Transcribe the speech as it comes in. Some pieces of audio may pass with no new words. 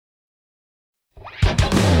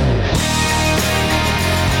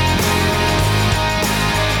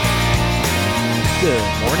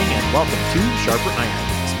Welcome to Sharper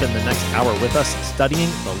Iron. Spend the next hour with us studying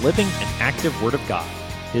the living and active Word of God,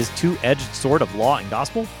 His two-edged sword of law and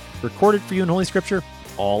gospel, recorded for you in Holy Scripture,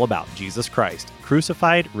 all about Jesus Christ,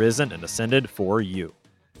 crucified, risen, and ascended for you.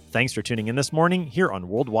 Thanks for tuning in this morning here on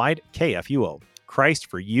Worldwide KFUO. Christ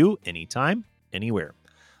for you, anytime, anywhere.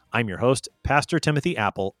 I'm your host, Pastor Timothy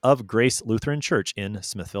Apple of Grace Lutheran Church in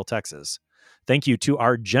Smithville, Texas. Thank you to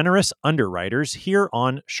our generous underwriters here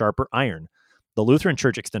on Sharper Iron, the Lutheran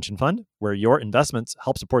Church Extension Fund, where your investments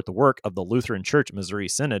help support the work of the Lutheran Church Missouri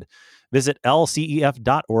Synod. Visit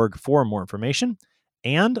lcef.org for more information.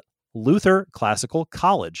 And Luther Classical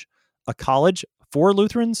College, a college for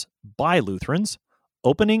Lutherans by Lutherans,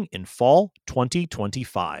 opening in fall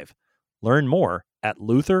 2025. Learn more at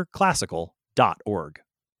lutherclassical.org.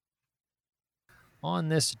 On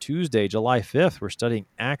this Tuesday, July 5th, we're studying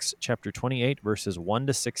Acts chapter 28, verses 1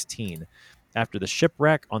 to 16. After the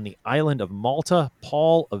shipwreck on the island of Malta,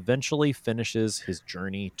 Paul eventually finishes his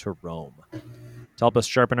journey to Rome. To help us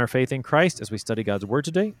sharpen our faith in Christ as we study God's Word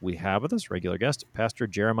today, we have with us regular guest, Pastor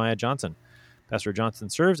Jeremiah Johnson. Pastor Johnson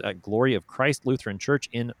serves at Glory of Christ Lutheran Church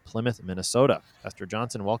in Plymouth, Minnesota. Pastor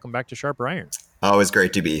Johnson, welcome back to Sharper Iron. Always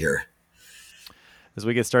great to be here. As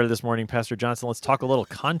we get started this morning, Pastor Johnson, let's talk a little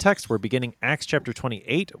context. We're beginning Acts chapter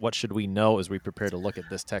 28. What should we know as we prepare to look at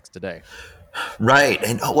this text today? Right.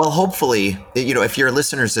 And well, hopefully, if your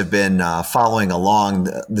listeners have been following along,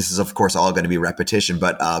 this is, of course, all going to be repetition,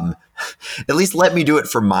 but at least let me do it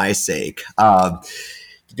for my sake.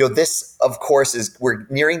 This, of course, we're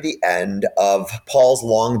nearing the end of Paul's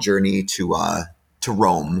long journey to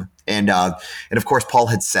Rome. And of course, Paul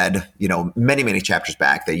had said, many, many chapters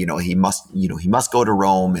back that, he must go to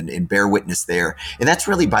Rome and bear witness there. And that's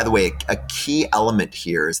really, by the way, a key element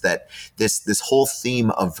here is that this whole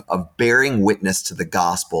theme of bearing witness to the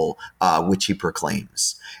gospel, which he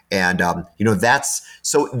proclaims. And,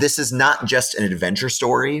 so this is not just an adventure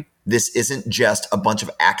story. This isn't just a bunch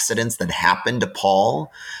of accidents that happened to Paul.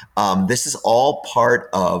 This is all part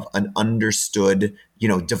of an understood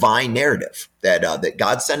divine narrative that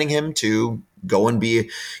God's sending him to go and be,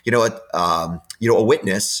 a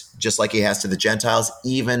witness, just like he has to the Gentiles,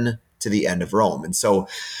 even to the end of Rome. And so,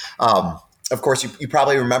 of course, you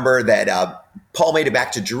probably remember that Paul made it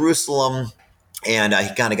back to Jerusalem, and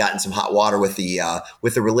he kind of got in some hot water with the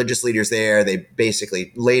religious leaders there. They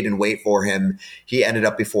basically laid in wait for him. He ended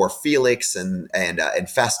up before Felix and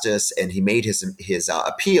Festus, and he made his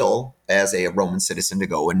appeal as a Roman citizen to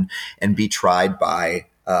go and be tried by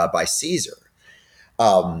Caesar.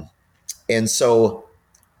 And so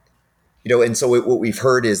what we've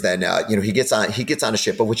heard is that he gets on a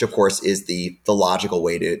ship, which of course is the logical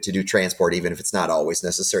way to do transport, even if it's not always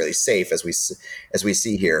necessarily safe, as we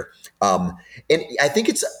see here. And I think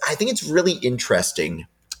it's really interesting.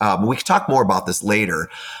 We can talk more about this later,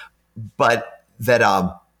 but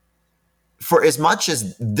that for as much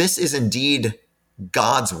as this is indeed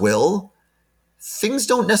God's will, things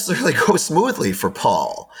don't necessarily go smoothly for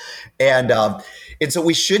Paul, and so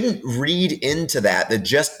we shouldn't read into that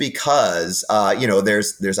just because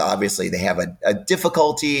there's obviously they have a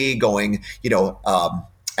difficulty going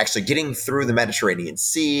actually getting through the Mediterranean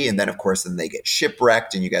Sea, and then of course they get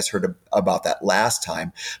shipwrecked, and you guys heard about that last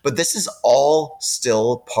time. But this is all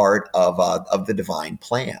still part of the divine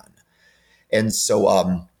plan, and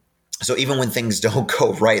so even when things don't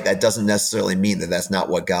go right, that doesn't necessarily mean that that's not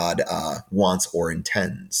what God wants or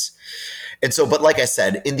intends. And so, but like I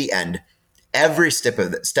said, in the end, every step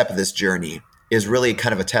of this journey is really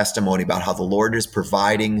kind of a testimony about how the Lord is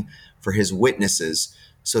providing for his witnesses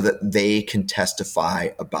so that they can testify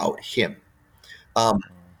about him.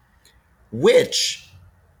 Which,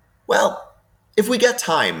 well, if we get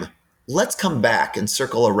time, let's come back and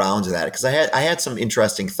circle around to that, because I had some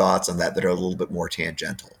interesting thoughts on that are a little bit more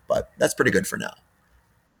tangential, but that's pretty good for now.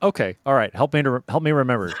 Okay, all right. Help me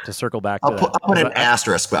remember to circle back to that. I'll put an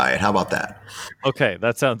asterisk by it. How about that? Okay,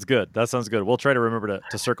 that sounds good. We'll try to remember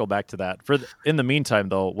to circle back to that. In the meantime,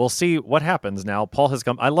 though, we'll see what happens now. Paul has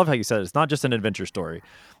come. I love how you said it's not just an adventure story.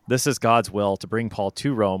 This is God's will to bring Paul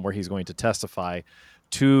to Rome, where he's going to testify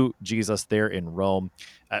to Jesus there in Rome.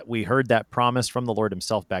 We heard that promise from the Lord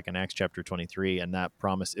himself back in Acts chapter 23, and that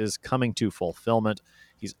promise is coming to fulfillment.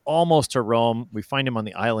 He's almost to Rome. We find him on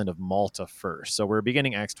the island of Malta first. So we're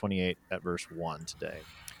beginning Acts 28 at verse 1 today.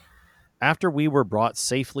 After we were brought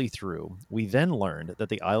safely through, we then learned that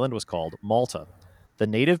the island was called Malta. The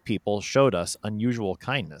native people showed us unusual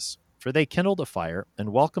kindness, for they kindled a fire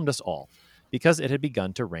and welcomed us all, because it had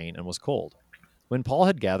begun to rain and was cold. When Paul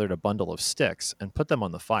had gathered a bundle of sticks and put them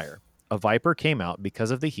on the fire, a viper came out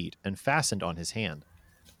because of the heat and fastened on his hand.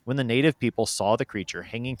 When the native people saw the creature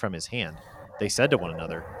hanging from his hand, They said to one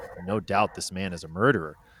another, "No doubt this man is a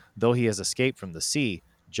murderer. Though he has escaped from the sea,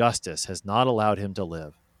 justice has not allowed him to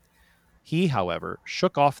live." He, however,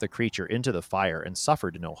 shook off the creature into the fire and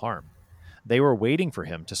suffered no harm. They were waiting for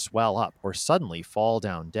him to swell up or suddenly fall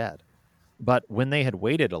down dead. But when they had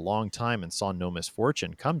waited a long time and saw no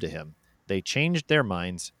misfortune come to him, they changed their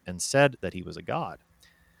minds and said that he was a god.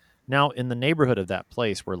 Now, in the neighborhood of that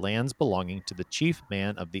place were lands belonging to the chief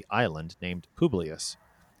man of the island named Publius,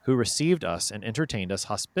 who received us and entertained us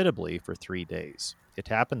hospitably for 3 days. It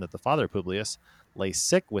happened that the father Publius lay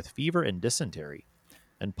sick with fever and dysentery,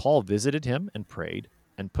 and Paul visited him and prayed,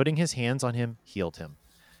 and putting his hands on him, healed him.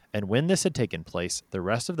 And when this had taken place, the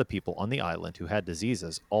rest of the people on the island who had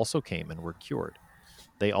diseases also came and were cured.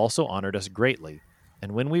 They also honored us greatly,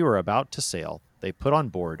 and when we were about to sail, they put on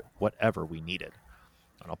board whatever we needed.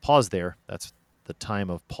 And I'll pause there. That's the time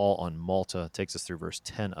of Paul on Malta. It takes us through verse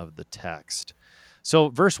 10 of the text. So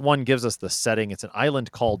verse 1 gives us the setting. It's an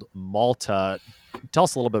island called Malta. Tell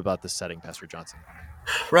us a little bit about this setting, Pastor Johnson.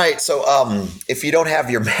 Right. So if you don't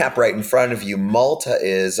have your map right in front of you, Malta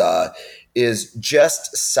is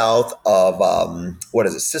just south of what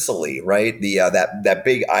is it, Sicily, right? The that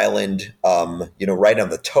big island, right on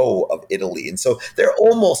the toe of Italy, and so they're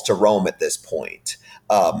almost to Rome at this point.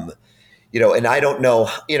 And I don't know,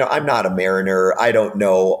 I'm not a mariner. I don't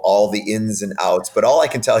know all the ins and outs, but all I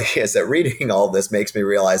can tell you is that reading all this makes me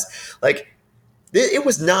realize, like, it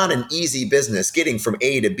was not an easy business getting from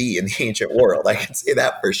A to B in the ancient world. I can say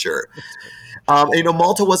that for sure.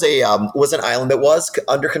 Malta was an island that was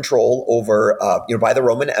under control over, by the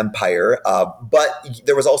Roman Empire. But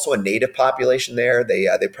there was also a native population there. They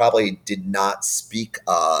probably did not speak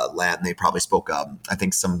Latin. They probably spoke, I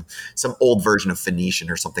think, some old version of Phoenician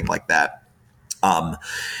or something like that.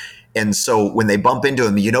 And so when they bump into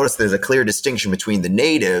them, you notice there's a clear distinction between the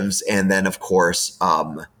natives and then, of course,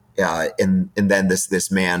 and then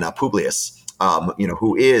this man Publius,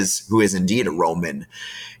 who is indeed a Roman.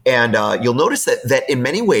 And you'll notice that in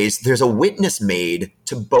many ways there's a witness made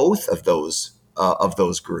to both of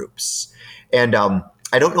those groups. And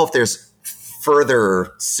I don't know if there's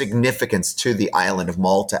further significance to the island of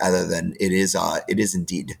Malta other than it is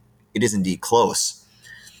indeed close.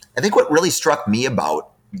 I think what really struck me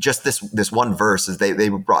about just this one verse is they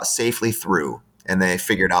were brought safely through, and they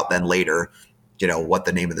figured out then later, what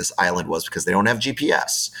the name of this island was because they don't have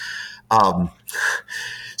GPS.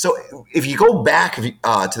 So if you go back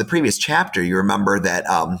to the previous chapter, you remember that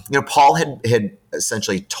Paul had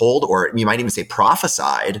essentially told, or you might even say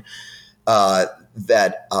prophesied,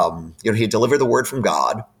 that he had delivered the word from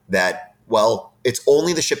God that, well, it's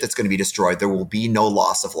only the ship that's going to be destroyed. There will be no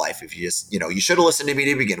loss of life. If you just, you should have listened to me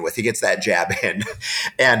to begin with. He gets that jab in,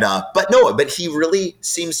 and but he really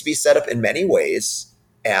seems to be set up in many ways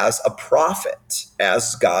as a prophet,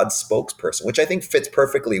 as God's spokesperson, which I think fits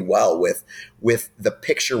perfectly well with the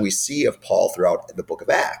picture we see of Paul throughout the book of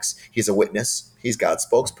Acts. He's a witness. He's God's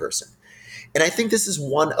spokesperson. And I think this is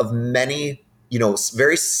one of many,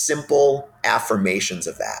 very simple affirmations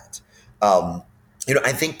of that.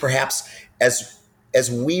 I think perhaps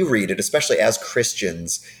as we read it, especially as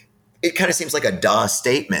Christians, it kind of seems like a duh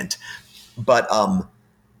statement, but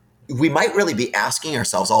we might really be asking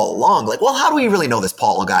ourselves all along, like, well, how do we really know this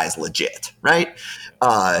Paul guy is legit, right?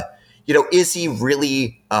 Is he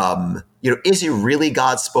really, is he really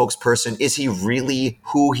God's spokesperson? Is he really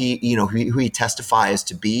who he testifies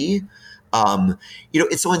to be? And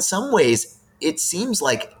so in some ways, it seems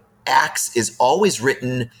like Acts is always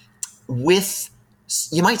written with,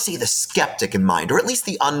 you might say, the skeptic in mind, or at least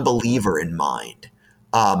the unbeliever in mind.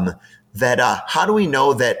 How do we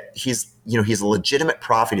know that he's a legitimate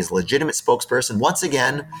prophet, he's a legitimate spokesperson? Once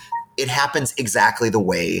again, it happens exactly the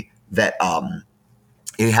way that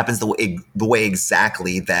he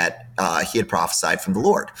had prophesied from the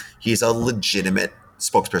Lord. He's a legitimate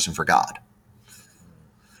spokesperson for God.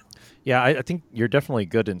 Yeah, I think you're definitely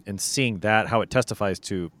good in seeing that, how it testifies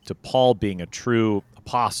to Paul being a true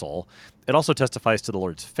apostle. It also testifies to the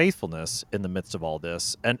Lord's faithfulness in the midst of all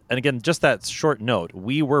this. And again, just that short note,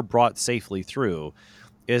 we were brought safely through,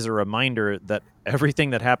 is a reminder that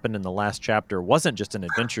everything that happened in the last chapter wasn't just an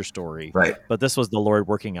adventure story, right? But this was the Lord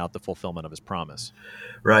working out the fulfillment of his promise.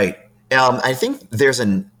 Right. I think there's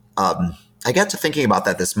I got to thinking about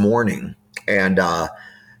that this morning, and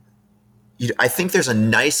I think there's a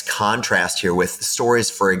nice contrast here with stories,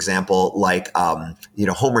 for example, like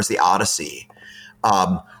Homer's The Odyssey,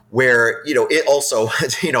 where it also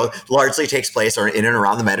largely takes place in and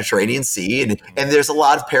around the Mediterranean Sea, and there's a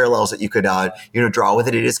lot of parallels that you could draw with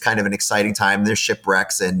it. It is kind of an exciting time. There's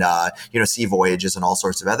shipwrecks and sea voyages and all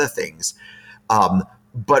sorts of other things.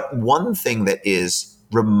 But one thing that is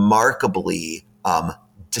remarkably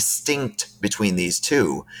distinct between these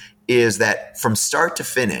two is that from start to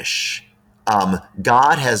finish,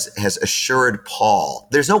 God has assured Paul,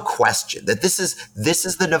 there's no question that this is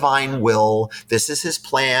the divine will. This is his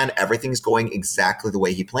plan. Everything's going exactly the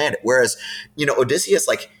way he planned it. Whereas, Odysseus,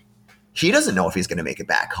 like, he doesn't know if he's going to make it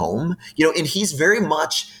back home, and he's very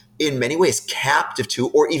much in many ways captive to,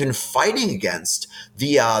 or even fighting against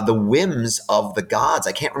the whims of the gods.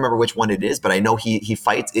 I can't remember which one it is, but I know he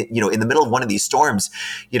fights, in the middle of one of these storms,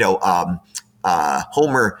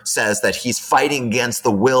 Homer says that he's fighting against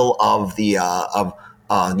the will of the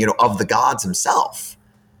gods himself.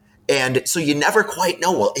 And so you never quite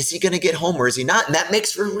know, well, is he going to get home or is he not? And that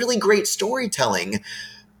makes for really great storytelling,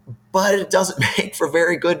 but it doesn't make for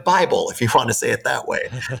very good Bible, if you want to say it that way.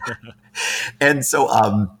 And so,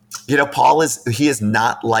 Paul is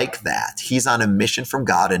not like that. He's on a mission from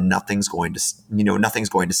God, and nothing's going to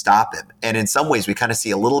stop him. And in some ways, we kind of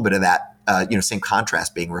see a little bit of that, same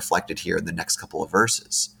contrast being reflected here in the next couple of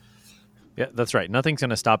verses. Yeah, that's right. Nothing's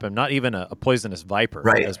going to stop him, not even a poisonous viper,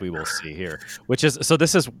 right, as we will see here. So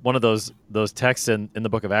this is one of those texts in the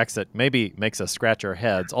book of Acts that maybe makes us scratch our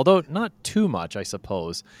heads, although not too much, I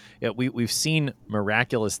suppose. We've seen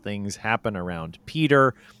miraculous things happen around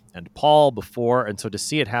Peter and Paul before, and so to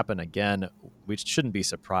see it happen again, we shouldn't be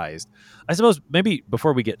surprised. I suppose maybe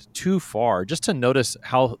before we get too far, just to notice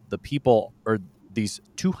how the people, or these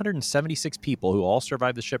 276 people who all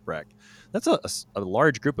survived the shipwreck, that's a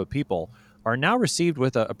large group of people, are now received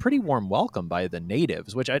with a pretty warm welcome by the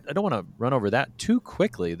natives, which I don't want to run over that too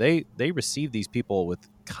quickly. They receive these people with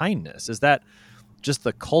kindness. Is that just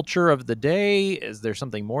the culture of the day? Is there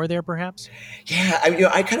something more there, perhaps? Yeah,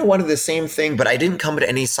 I kind of wanted the same thing, but I didn't come to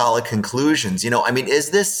any solid conclusions. Is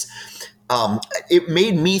this? It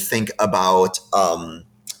made me think about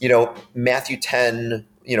Matthew 10.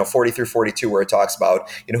 40 through 42, where it talks about,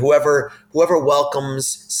 whoever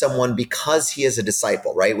welcomes someone because he is a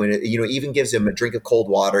disciple, right? When it, even gives him a drink of cold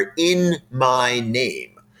water in my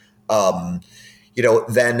name,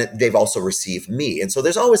 then they've also received me. And so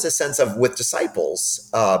there's always a sense of, with disciples,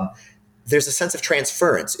 there's a sense of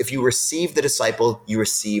transference. If you receive the disciple, you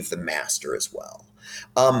receive the master as well.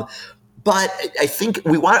 But I think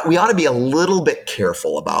we ought to be a little bit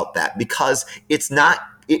careful about that, because it's not.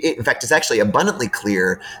 In fact, it's actually abundantly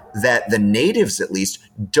clear that the natives, at least,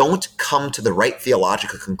 don't come to the right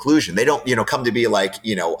theological conclusion. They don't, come to be like,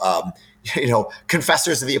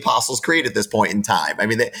 confessors of the Apostles' Creed at this point in time. I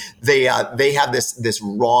mean, they have this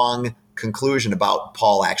wrong conclusion about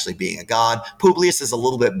Paul actually being a god. Publius is a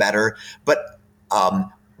little bit better, but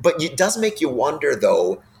it does make you wonder,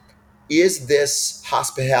 though, is this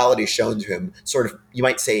hospitality shown to him sort of, you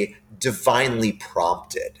might say, divinely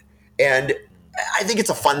prompted? And I think it's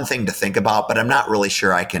a fun thing to think about, but I'm not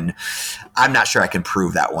sure I can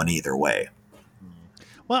prove that one either way.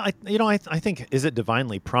 Well, I think, is it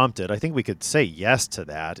divinely prompted? I think we could say yes to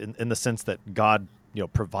that in the sense that God,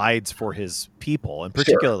 provides for his people, and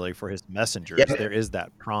particularly for his messengers. Yeah. There is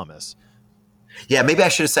that promise. Yeah, maybe I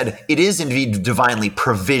should have said it is indeed divinely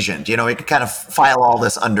provisioned. We could kind of file all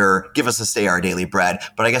this under "give us this day our daily bread."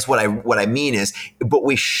 But I guess what I mean is, but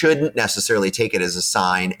we shouldn't necessarily take it as a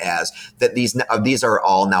sign as that these are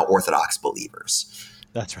all now Orthodox believers.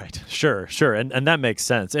 That's right. Sure, and that makes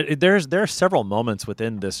sense. There are several moments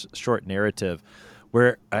within this short narrative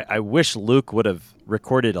where I wish Luke would have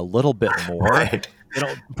recorded a little bit more. Right.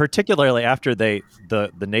 Particularly after the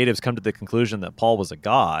natives come to the conclusion that Paul was a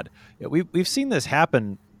god. We've seen this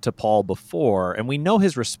happen to Paul before, and we know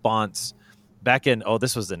his response back in,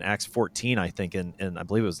 this was in Acts 14, I think, and I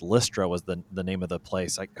believe it was Lystra was the name of the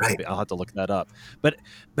place. I'll have to look that up. But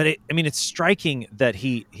it's striking that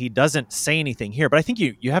he doesn't say anything here, but I think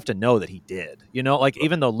you have to know that he did.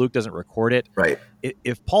 Even though Luke doesn't record it, right?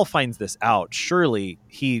 If Paul finds this out, surely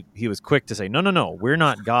he was quick to say, no, we're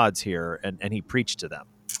not gods here, and he preached to them.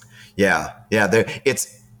 Yeah.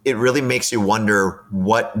 It really makes you wonder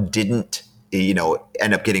what didn't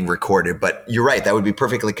end up getting recorded. But you're right. That would be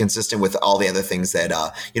perfectly consistent with all the other things that,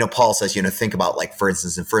 Paul says, think about, like, for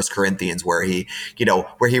instance, in 1 Corinthians, where he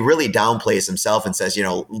really downplays himself and says,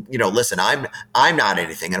 listen, I'm not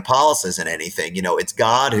anything, and Apollos isn't anything. It's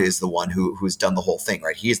God who is the one who's done the whole thing,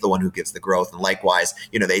 right? He's the one who gives the growth. And likewise,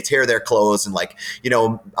 they tear their clothes, and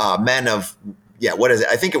men of, yeah, what is it?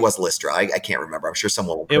 I think it was Lystra. I can't remember. I'm sure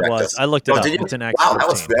someone will correct us. I looked it up. It's an wow, that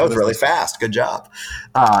was really fast. Good job.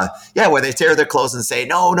 Where they tear their clothes and say,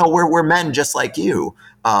 no, we're men just like you.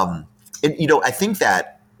 I think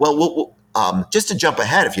that, we'll just to jump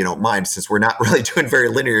ahead, if you don't mind, since we're not really doing a very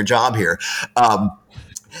linear job here,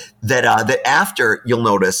 that after, you'll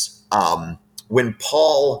notice, when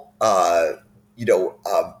Paul,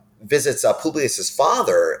 visits Publius's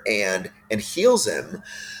father and heals him,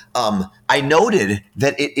 I noted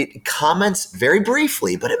that it comments very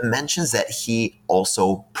briefly, but it mentions that he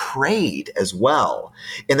also prayed as well.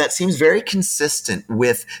 And that seems very consistent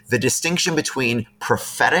with the distinction between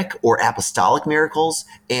prophetic or apostolic miracles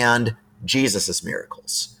and Jesus's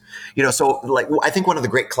miracles. So like I think one of the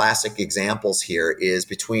great classic examples here is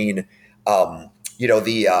between the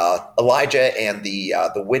Elijah and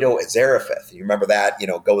the widow at Zarephath. You remember that?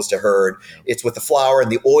 Goes to her. It's with the flour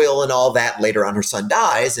and the oil and all that. Later on, her son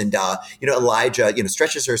dies, and Elijah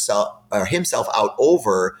stretches himself out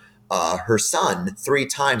over her son 3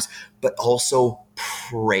 times, but also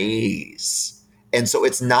prays. And so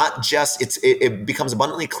it's not just it becomes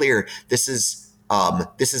abundantly clear this is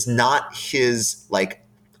not his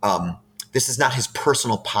this is not his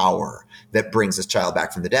personal power that brings this child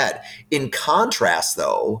back from the dead. In contrast,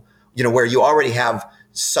 though, where you already have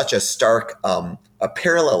such a stark a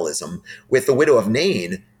parallelism with the widow of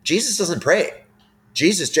Nain, Jesus doesn't pray.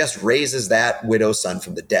 Jesus just raises that widow's son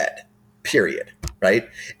from the dead, period. Right?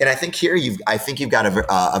 And I think here you've got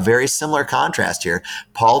a very similar contrast here.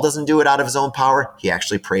 Paul doesn't do it out of his own power. He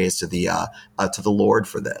actually prays to the Lord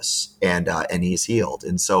for this, and he's healed.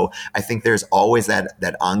 And so I think there's always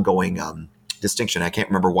that ongoing distinction. I can't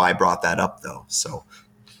remember why I brought that up though. So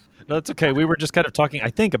no, that's okay. We were just kind of talking,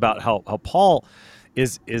 I think, about how Paul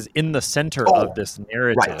is in the center of this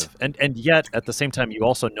narrative, right. and yet at the same time you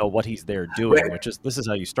also know what he's there doing, right. This is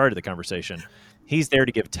how you started the conversation. He's there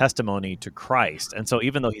to give testimony to Christ. And so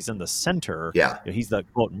even though he's in the center, he's the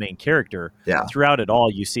quote main character, throughout it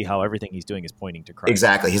all, you see how everything he's doing is pointing to Christ.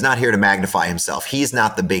 Exactly. He's not here to magnify himself. He's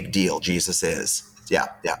not the big deal. Jesus is. Yeah.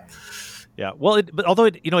 Well, but although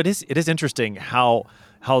it is interesting how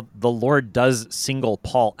the Lord does single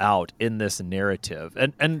Paul out in this narrative,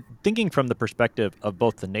 and thinking from the perspective of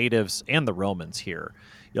both the natives and the Romans here,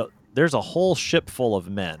 there's a whole ship full of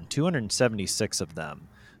men, 276 of them,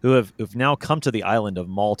 who've now come to the island of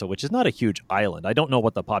Malta, which is not a huge island. I don't know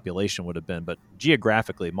what the population would have been, but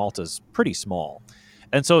geographically, Malta's pretty small.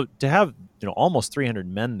 And so to have almost 300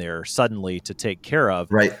 men there suddenly to take care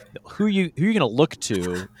of, right? Who are you going to look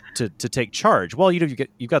to take charge? Well,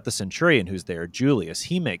 you've got the centurion who's there, Julius.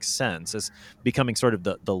 He makes sense as becoming sort of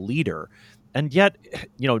the leader. And yet,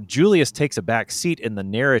 Julius takes a back seat in the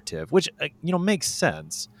narrative, which makes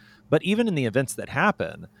sense. But even in the events that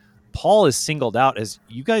happen, Paul is singled out as,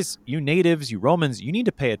 you guys, you natives, you Romans, you need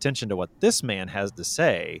to pay attention to what this man has to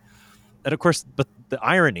say. And of course, but the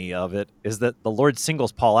irony of it is that the Lord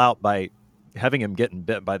singles Paul out by having him getting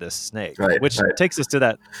bit by this snake, which takes us to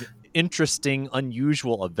that interesting,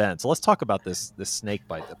 unusual event. So let's talk about this snake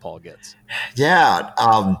bite that Paul gets. Yeah.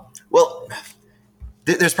 Well,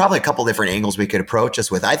 there's probably a couple different angles we could approach this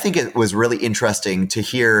with. I think it was really interesting to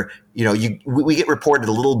hear, we get reported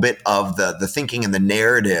a little bit of the thinking and the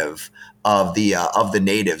narrative of the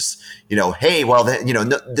natives. Hey, well,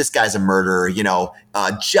 this guy's a murderer.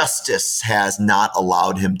 Justice has not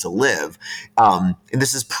allowed him to live. And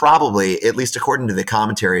this is probably, at least according to the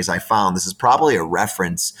commentaries I found, this is probably a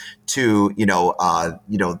reference to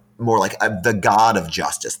more like the God of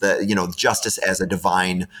justice, justice as a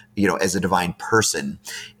divine, as a divine person.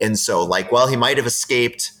 And so he might have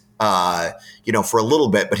escaped, for a little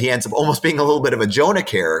bit, but he ends up almost being a little bit of a Jonah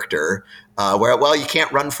character, where you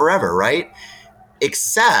can't run forever, right?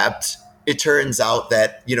 Except it turns out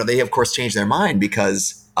that, they of course changed their mind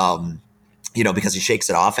because he shakes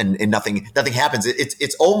it off and nothing happens.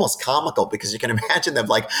 It's almost comical because you can imagine them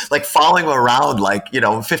like following him around,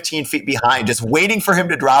 15 feet behind, just waiting for him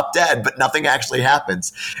to drop dead, but nothing actually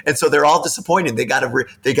happens. And so they're all disappointed. They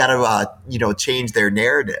gotta change their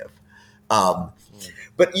narrative.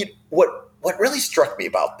 But what really struck me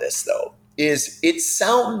about this though is it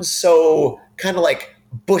sounds so kind of like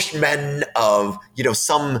Bushmen of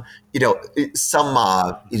something in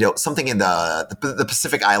the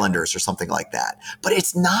Pacific Islanders or something like that, but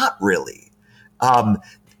it's not really,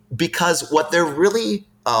 because what they're really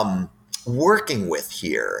working with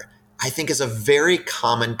here, I think, is a very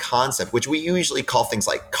common concept, which we usually call things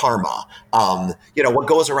like karma. What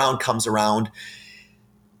goes around comes around,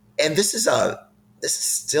 and this is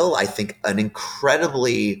still, I think, an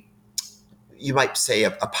incredibly, you might say,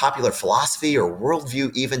 a popular philosophy or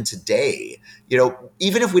worldview even today.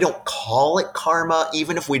 Even if we don't call it karma,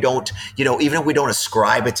 even if we don't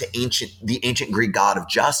ascribe it to the ancient Greek god of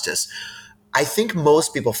justice, I think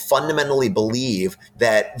most people fundamentally believe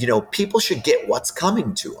that, people should get what's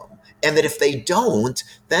coming to them. And that if they don't,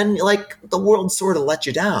 then the world sort of let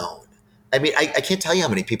you down. I mean, I can't tell you how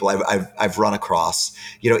many people I've run across,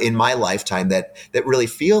 in my lifetime that really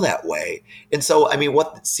feel that way. And so, I mean,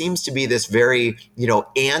 what seems to be this very,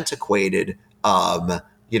 antiquated,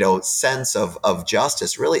 sense of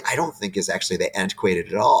justice, really, I don't think is actually that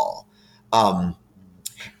antiquated at all.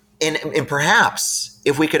 And perhaps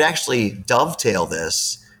if we could actually dovetail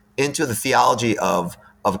this into the theology of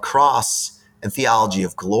cross and theology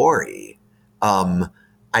of glory,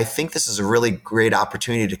 I think this is a really great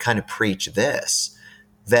opportunity to kind of preach this,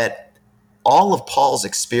 that all of Paul's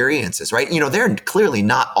experiences, right? They're clearly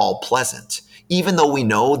not all pleasant, even though we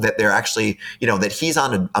know that they're actually, that he's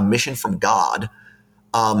on a mission from God.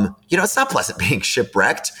 It's not pleasant being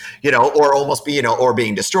shipwrecked, or almost or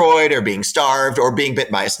being destroyed or being starved or being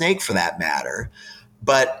bitten by a snake for that matter.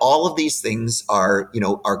 But all of these things are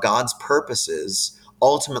God's purposes,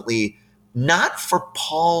 ultimately not for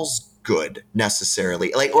Paul's good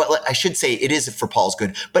necessarily. I should say it is for Paul's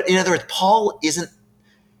good, but in other words, Paul isn't,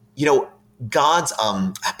 God's,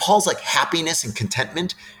 Paul's like happiness and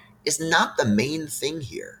contentment is not the main thing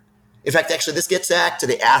here. In fact, actually, this gets back to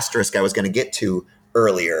the asterisk I was going to get to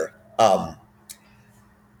earlier. I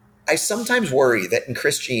sometimes worry that in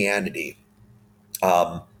Christianity,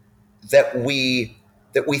 that we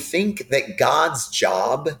think that God's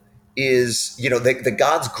job is, that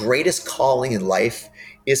God's greatest calling in life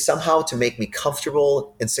is somehow to make me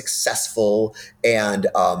comfortable and successful and,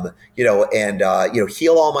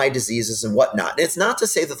 heal all my diseases and whatnot. And it's not to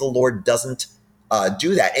say that the Lord doesn't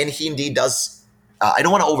do that. And he indeed does. I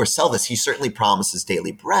don't want to oversell this. He certainly promises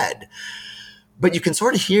daily bread. But you can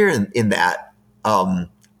sort of hear in that a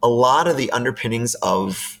lot of the underpinnings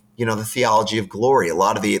of, the theology of glory, a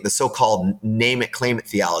lot of the so-called name it, claim it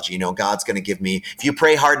theology. God's going to give me, if you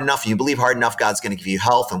pray hard enough, you believe hard enough, God's going to give you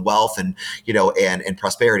health and wealth and, and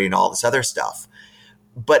prosperity and all this other stuff.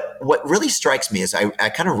 But what really strikes me is I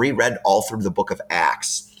kind of reread all through the book of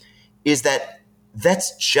Acts is that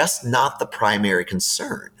that's just not the primary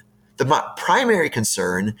concern. The primary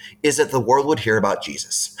concern is that the world would hear about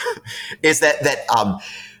Jesus, is that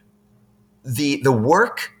the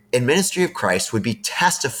work and ministry of Christ would be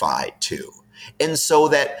testified to. And so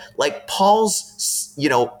that like Paul's,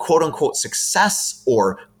 quote unquote success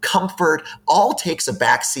or comfort all takes a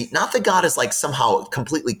backseat. Not that God is like somehow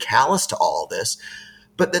completely callous to all this,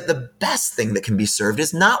 but that the best thing that can be served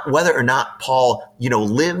is not whether or not Paul,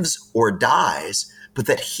 lives or dies, but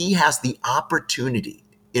that he has the opportunity,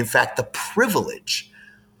 in fact, the privilege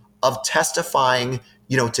of testifying,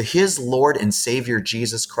 to his Lord and Savior,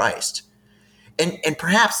 Jesus Christ. And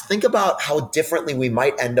perhaps think about how differently we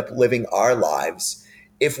might end up living our lives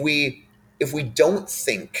if we don't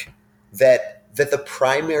think that the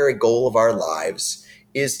primary goal of our lives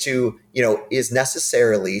is to, is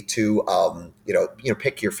necessarily to,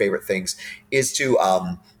 pick your favorite things, is to,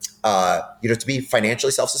 to be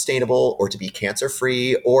financially self-sustainable or to be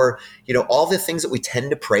cancer-free or, all the things that we tend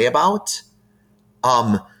to pray about,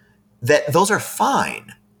 that those are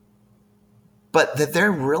fine, but that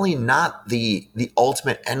they're really not the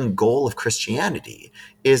ultimate end goal of Christianity.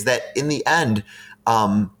 Is that in the end,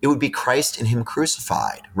 it would be Christ and him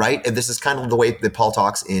crucified, right? And this is kind of the way that Paul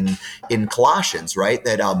talks in Colossians, right?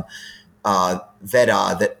 That I've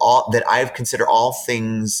considered all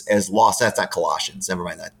things as lost. That's not Colossians. Never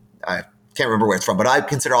mind that. I can't remember where it's from, but I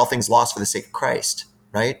consider all things lost for the sake of Christ,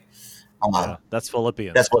 right? That's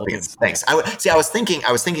Philippians. That's Philippians. Thanks. I was thinking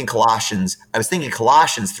Colossians. I was thinking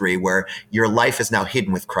Colossians 3, where your life is now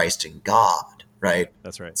hidden with Christ in God, right?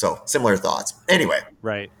 That's right. So similar thoughts. Anyway.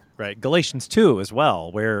 Right. Galatians 2 as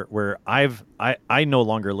well, where I no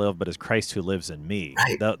longer live, but it's Christ who lives in me.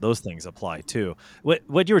 Right. Those things apply too.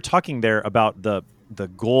 What you were talking there about the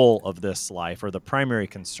goal of this life, or the primary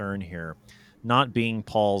concern here, not being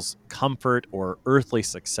Paul's comfort or earthly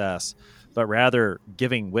success, but rather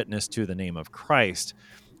giving witness to the name of Christ,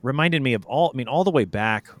 reminded me of all the way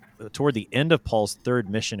back toward the end of Paul's third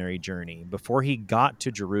missionary journey, before he got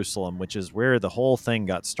to Jerusalem, which is where the whole thing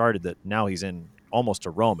got started, that now he's in almost to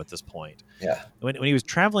Rome at this point. Yeah. When he was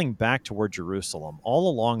traveling back toward Jerusalem, all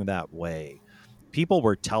along that way, people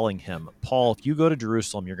were telling him, Paul, if you go to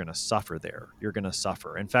Jerusalem, you're going to suffer there. You're going to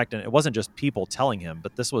suffer. In fact, and it wasn't just people telling him,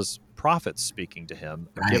 but this was prophets speaking to him,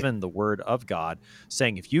 given the word of God,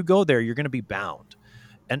 saying, if you go there, you're going to be bound.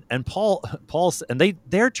 And Paul's, and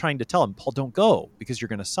they're trying to tell him, Paul, don't go because you're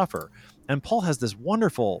going to suffer. And Paul has this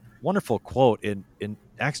wonderful, wonderful quote in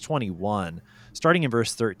Acts 21, starting in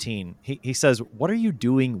verse 13. He says, what are you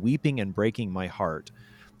doing, weeping and breaking my heart?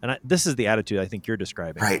 And this is the attitude I think you're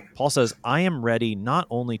describing. Right. Paul says, I am ready not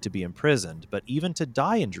only to be imprisoned, but even to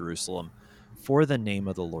die in Jerusalem for the name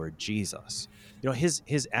of the Lord Jesus.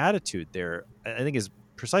 His attitude there, I think, is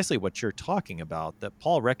precisely what you're talking about, that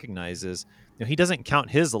Paul recognizes, he doesn't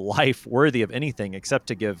count his life worthy of anything except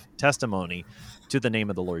to give testimony to the name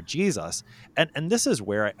of the Lord Jesus. And this is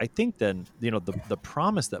where I think then, the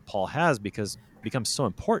promise that Paul has becomes so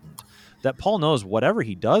important, that Paul knows whatever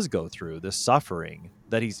he does go through, this suffering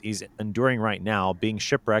that he's enduring right now, being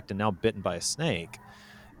shipwrecked and now bitten by a snake,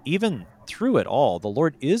 even through it all, the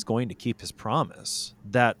Lord is going to keep his promise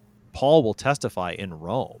that Paul will testify in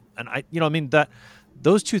Rome. And that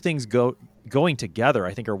those two things going together,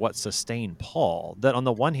 I think, are what sustain Paul. That on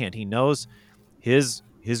the one hand, he knows his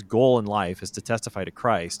goal in life is to testify to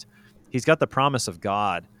Christ. He's got the promise of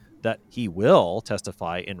God that he will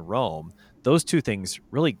testify in Rome. Those two things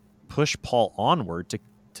really push Paul onward to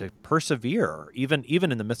persevere, even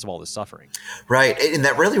in the midst of all this suffering. Right. And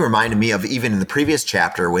that really reminded me of even in the previous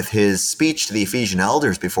chapter with his speech to the Ephesian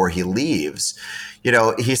elders before he leaves.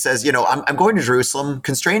 He says, I'm going to Jerusalem,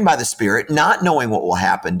 constrained by the Spirit, not knowing what will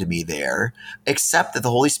happen to me there, except that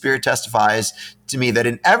the Holy Spirit testifies to me that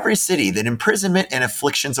in every city that imprisonment and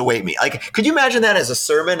afflictions await me. Like, could you imagine that as a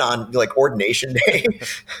sermon on like ordination day?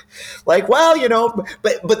 Like, well,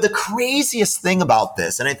 but the craziest thing about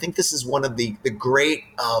this, and I think this is one of the great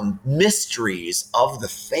mysteries of the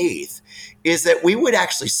faith, is that we would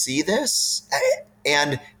actually see this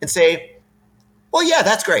and say, well, yeah,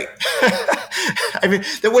 that's great. I mean,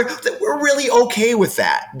 that we're really okay with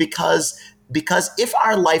that because if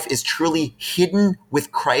our life is truly hidden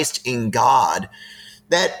with Christ in God,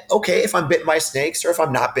 that, okay, if I'm bitten by snakes or if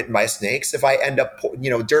I'm not bitten by snakes, if I end up,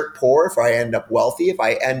 dirt poor, if I end up wealthy, if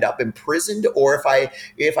I end up imprisoned, or if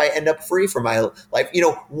I end up free from my life,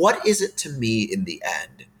 what is it to me in the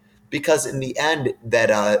end? Because in the end,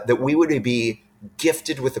 that we would be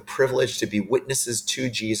gifted with the privilege to be witnesses to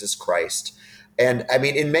Jesus Christ. And I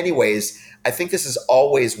mean, in many ways, I think this is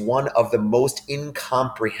always one of the most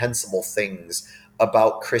incomprehensible things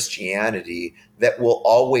about Christianity that will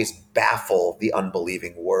always baffle the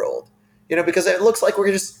unbelieving world, because it looks like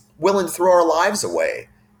we're just willing to throw our lives away.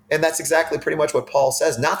 And that's exactly pretty much what Paul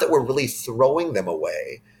says. Not that we're really throwing them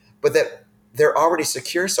away, but that they're already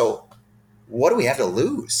secure. So what do we have to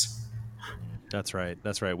lose? That's right.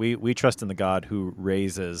 We trust in the God who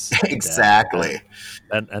raises exactly,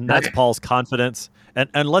 and that's Paul's confidence.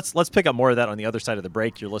 And let's pick up more of that on the other side of the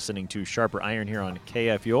break. You're listening to Sharper Iron here on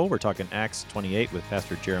KFUO. We're talking Acts 28 with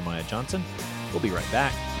Pastor Jeremiah Johnson. We'll be right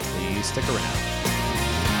back. Please stick around.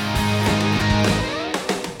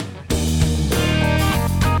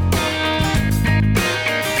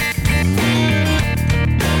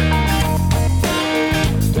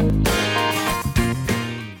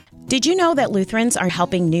 Did you know that Lutherans are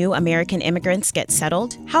helping new American immigrants get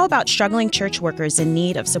settled? How about struggling church workers in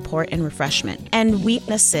need of support and refreshment? And we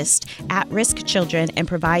assist at-risk children and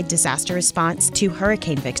provide disaster response to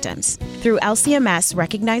hurricane victims. Through LCMS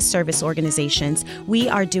recognized service organizations, we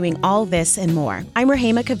are doing all this and more. I'm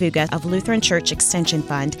Rahema Kavuga of Lutheran Church Extension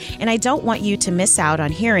Fund, and I don't want you to miss out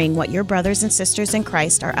on hearing what your brothers and sisters in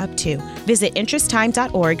Christ are up to. Visit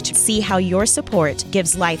interesttime.org to see how your support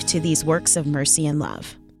gives life to these works of mercy and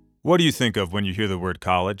love. What do you think of when you hear the word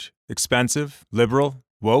college? Expensive? Liberal?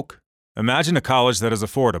 Woke? Imagine a college that is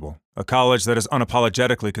affordable, a college that is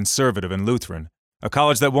unapologetically conservative and Lutheran, a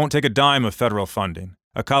college that won't take a dime of federal funding,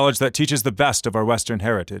 a college that teaches the best of our Western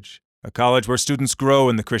heritage, a college where students grow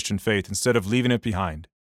in the Christian faith instead of leaving it behind.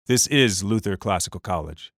 This is Luther Classical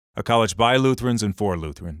College, a college by Lutherans and for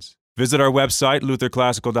Lutherans. Visit our website,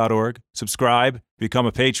 lutherclassical.org, subscribe, become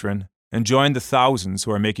a patron, and join the thousands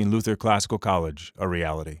who are making Luther Classical College a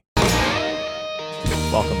reality.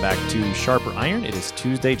 Welcome back to Sharper Iron. It is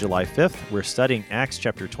Tuesday, July 5th. We're studying Acts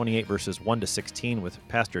chapter 28, verses 1 to 16 with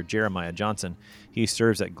Pastor Jeremiah Johnson. He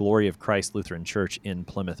serves at Glory of Christ Lutheran Church in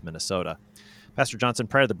Plymouth, Minnesota. Pastor Johnson,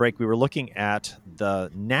 prior to the break, we were looking at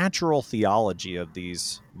the natural theology of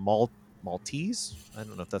these Maltese? I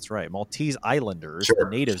don't know if that's right. Maltese Islanders, sure. The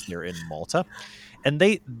natives there in Malta. And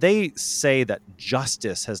they say that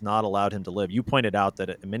justice has not allowed him to live. You pointed out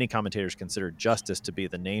that many commentators consider justice to be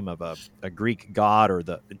the name of a Greek god or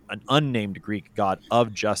an unnamed Greek god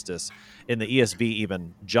of justice. In the ESV,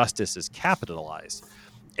 even justice is capitalized.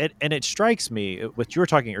 And it strikes me, what you were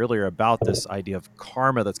talking earlier about this idea of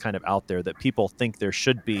karma that's kind of out there, that people think there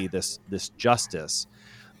should be this justice.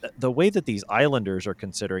 The way that these islanders are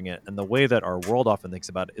considering it and the way that our world often thinks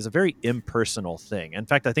about it is a very impersonal thing. In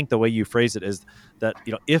fact, I think the way you phrase it is that,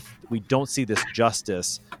 if we don't see this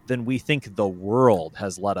justice, then we think the world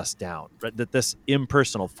has let us down, right? That this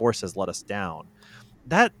impersonal force has let us down.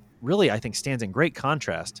 That really, I think, stands in great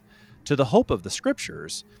contrast to the hope of the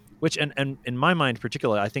scriptures, Which, and in my mind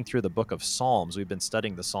particularly, I think through the book of Psalms, we've been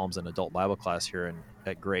studying the Psalms in adult Bible class here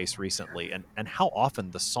at Grace recently, and how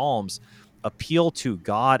often the Psalms appeal to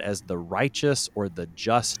God as the righteous or the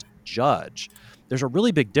just judge. There's a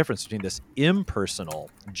really big difference between this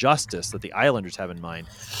impersonal justice that the Islanders have in mind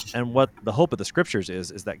and what the hope of the scriptures is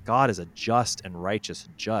that God is a just and righteous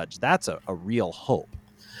judge. That's a real hope.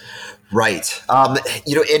 Right.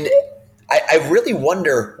 And I really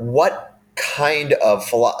wonder what kind of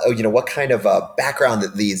background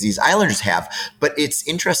that these Islanders have. But it's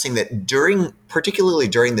interesting that particularly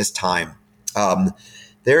during this time,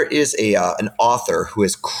 there is an author who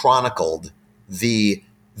has chronicled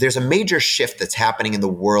there's a major shift that's happening in the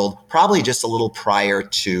world, probably just a little prior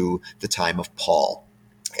to the time of Paul.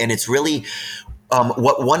 And it's really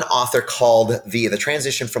what one author called the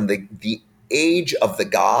transition from the age of the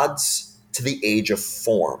gods to the age of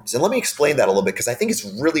forms. And let me explain that a little bit, because I think it's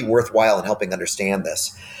really worthwhile in helping understand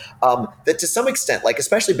this. That to some extent, like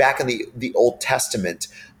especially back in the Old Testament,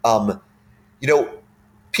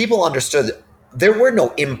 people understood there were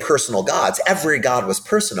no impersonal gods. Every god was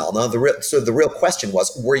personal. Now, the real question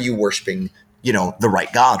was, were you worshiping, the right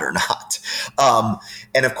God or not?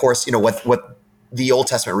 And of course, what the Old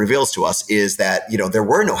Testament reveals to us is that, there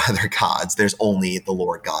were no other gods. There's only the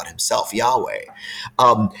Lord God himself, Yahweh.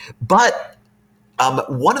 But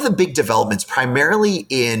one of the big developments, primarily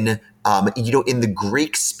in the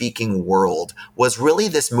Greek-speaking world, was really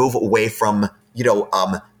this move away from,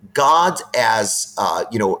 God as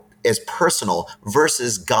personal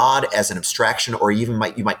versus God as an abstraction, or even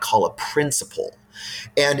you might call a principle.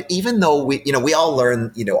 And even though we all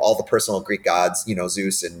learn, all the personal Greek gods,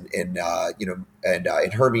 Zeus and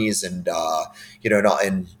Hermes and all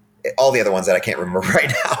the other ones that I can't remember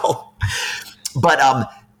right now.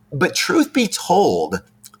 But truth be told,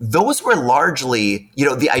 those were largely,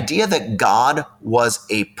 the idea that God was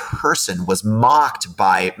a person was mocked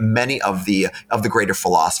by many of the greater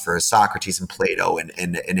philosophers, Socrates and Plato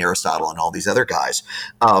and Aristotle and all these other guys.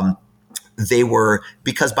 They were,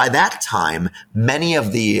 because by that time, many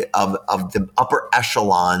of the upper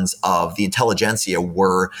echelons of the intelligentsia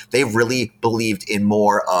they really believed in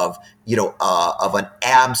more of an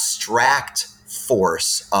abstract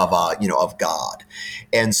force of God.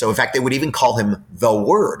 And so in fact they would even call him the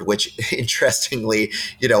Word, which interestingly,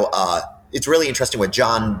 it's really interesting what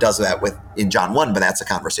John does that in John 1, but that's a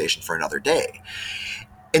conversation for another day.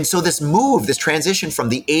 And so this transition from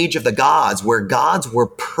the age of the gods, where gods were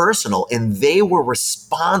personal and they were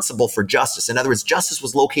responsible for justice. In other words, justice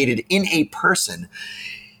was located in a person.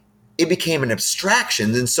 It became an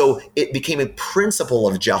abstraction. And so it became a principle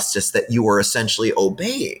of justice that you were essentially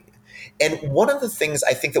obeying. And one of the things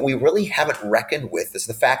I think that we really haven't reckoned with is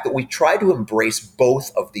the fact that we try to embrace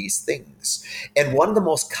both of these things. And one of the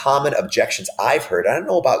most common objections I've heard, I don't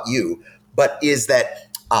know about you, but is that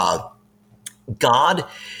God,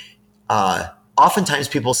 oftentimes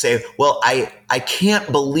people say, well, I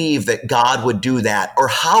can't believe that God would do that, or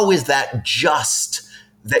how is that just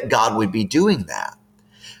that God would be doing that?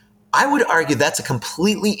 I would argue that's a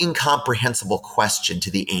completely incomprehensible question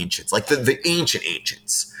to the ancients, like the ancient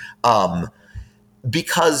ancients,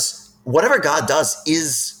 because whatever God does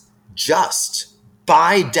is just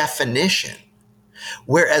by definition.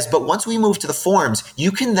 But once we move to the forms,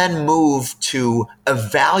 you can then move to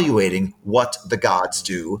evaluating what the gods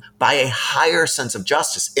do by a higher sense of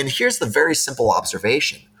justice. And here's the very simple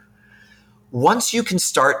observation. Once you can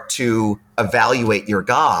start to evaluate your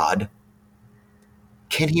God,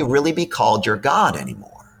 can he really be called your God anymore?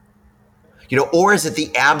 Or is it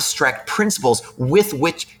the abstract principles with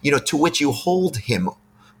which, to which you hold him,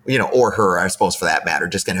 or her, I suppose, for that matter,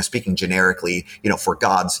 just kind of speaking generically, for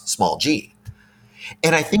God's small g.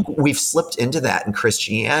 And I think we've slipped into that in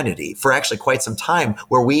Christianity for actually quite some time,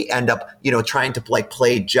 where we end up, trying to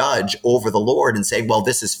play judge over the Lord and saying, well,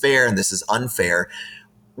 this is fair and this is unfair.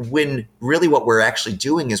 When really what we're actually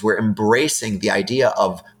doing is we're embracing the idea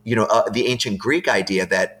of, the ancient Greek idea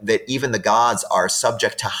that even the gods are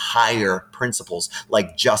subject to higher principles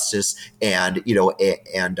like justice and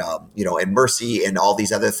mercy and all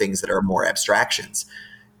these other things that are more abstractions.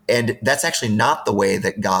 And that's actually not the way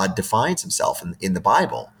that God defines himself in the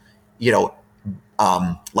Bible.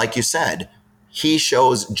 Like you said, he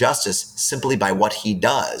shows justice simply by what he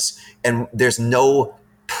does. And there's no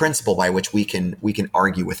principle by which we can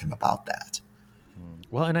argue with him about that.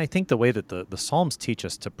 Well, and I think the way that the Psalms teach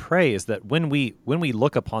us to pray is that when we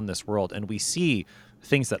look upon this world and we see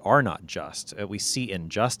things that are not just, we see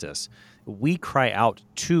injustice, we cry out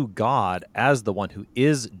to God as the one who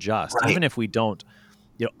is just, right. Even if we don't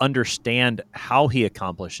understand how he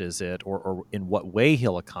accomplishes it or in what way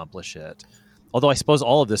he'll accomplish it. Although I suppose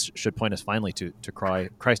all of this should point us finally to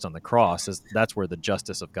Christ on the cross, as that's where the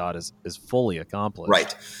justice of God is fully accomplished.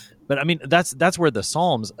 Right. But I mean, that's where the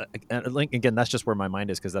Psalms, again, that's just where my mind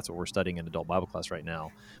is, because that's what we're studying in adult Bible class right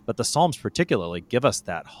now. But the Psalms particularly give us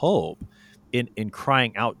that hope in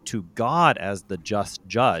crying out to God as the just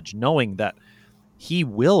judge, knowing that he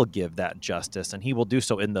will give that justice, and he will do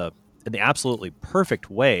so in the absolutely perfect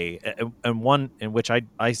way, and one in which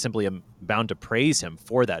I simply am bound to praise him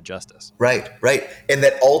for that justice. Right. And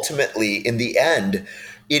that ultimately, in the end,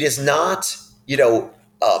 it is not,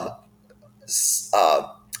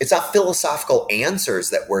 it's not philosophical answers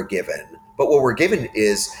that we're given, but what we're given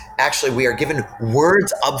is actually, we are given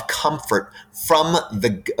words of comfort from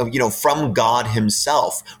from God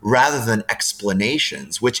himself, rather than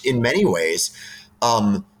explanations, which in many ways,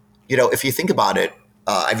 if you think about it,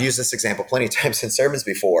 I've used this example plenty of times in sermons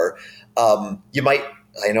before. You might,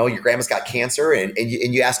 your grandma's got cancer, and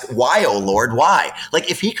you ask, why, oh Lord, why? Like,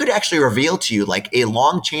 if he could actually reveal to you like a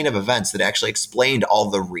long chain of events that actually explained all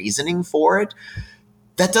the reasoning for it,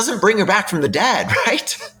 that doesn't bring her back from the dead,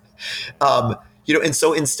 right? And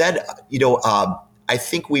so instead, I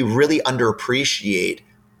think we really underappreciate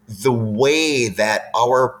the way that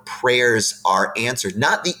our prayers are answered,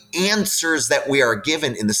 not the answers that we are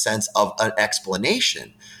given in the sense of an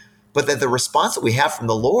explanation, but that the response that we have from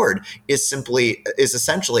the Lord is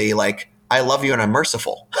essentially like, I love you and I'm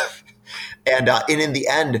merciful. And in the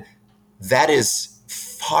end, that is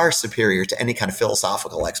far superior to any kind of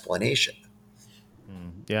philosophical explanation.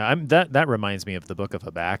 Yeah, that reminds me of the book of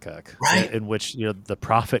Habakkuk, right? In which the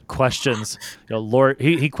prophet questions, Lord,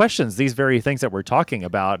 he questions these very things that we're talking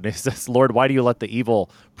about, and he says, Lord, why do you let the evil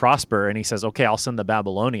prosper? And he says, okay, I'll send the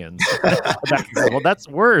Babylonians. Habakkuk says, well, that's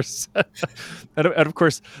worse. and of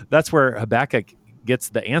course, that's where Habakkuk gets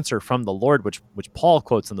the answer from the Lord, which Paul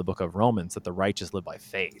quotes in the book of Romans, that the righteous live by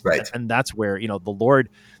faith. Right. And that's where the Lord,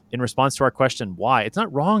 in response to our question why, it's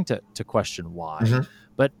not wrong to question why. Mm-hmm.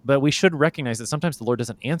 But we should recognize that sometimes the Lord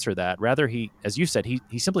doesn't answer that. Rather, he, as you said,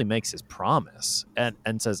 he simply makes his promise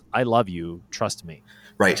and says, I love you, trust me.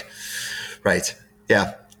 Right.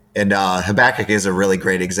 Yeah. And Habakkuk is a really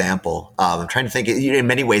great example. I'm trying to think, in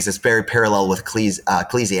many ways, it's very parallel with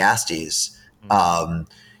Ecclesiastes. Mm-hmm.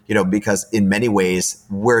 Because in many ways,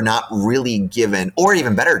 we're not really given, or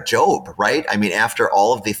even better, Job, right? I mean, after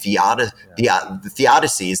all of the theodicies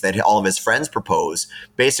that all of his friends propose,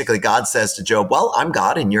 basically God says to Job, well, I'm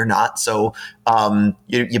God and you're not. So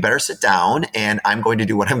you better sit down and I'm going to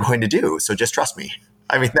do what I'm going to do. So just trust me.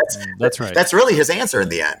 I mean, that's right. That's really his answer in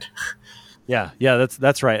the end. Yeah,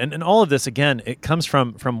 that's right. And all of this, again, it comes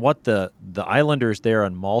from what the islanders there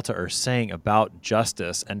on Malta are saying about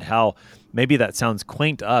justice, and how maybe that sounds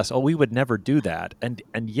quaint to us. Oh, we would never do that.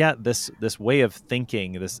 And yet this way of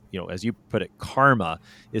thinking, this, as you put it, karma,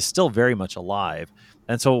 is still very much alive.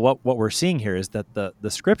 And so what we're seeing here is that the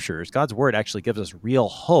scriptures, God's word, actually gives us real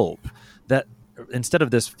hope, that instead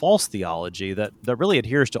of this false theology that really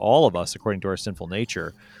adheres to all of us according to our sinful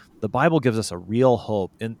nature, the Bible gives us a real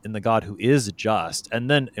hope in the God who is just.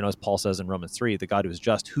 And then, as Paul says in Romans 3, the God who is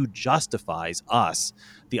just, who justifies us,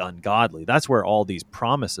 the ungodly. That's where all these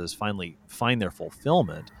promises finally find their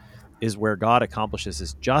fulfillment, is where God accomplishes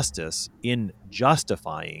his justice in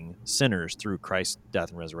justifying sinners through Christ's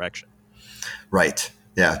death and resurrection. Right.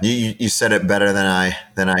 Yeah. You said it better than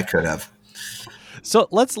I could have. So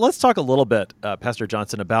let's talk a little bit, Pastor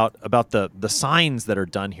Johnson, about the signs that are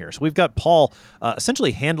done here. So we've got Paul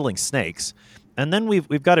essentially handling snakes, and then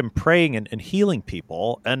we've got him praying and healing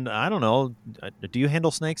people. And I don't know, do you handle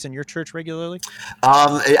snakes in your church regularly?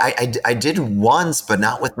 I did once, but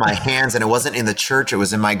not with my hands, and it wasn't in the church. It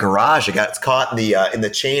was in my garage. It got caught in the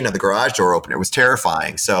chain of the garage door opener. It was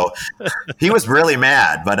terrifying. So he was really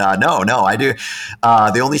mad. But no, I do.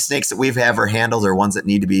 The only snakes that we've ever handled are ones that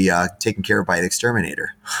need to be taken care of by the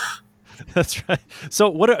exterminator. That's right. So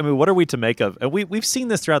what are we to make of? And we've seen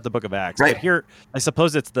this throughout the book of Acts. Right. But here, I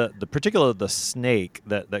suppose it's the particular the snake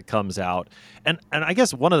that comes out. And I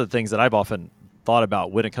guess one of the things that I've often thought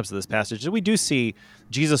about when it comes to this passage is we do see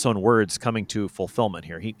Jesus' own words coming to fulfillment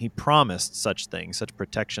here. He promised such things, such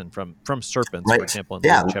protection from serpents, right. For example, in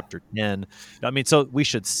Luke chapter 10. I mean, so we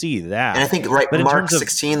should see that. And I think Mark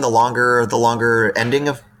 16, the longer ending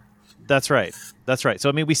of. That's right. So,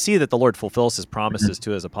 I mean, we see that the Lord fulfills his promises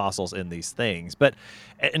to his apostles in these things. But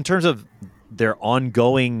in terms of their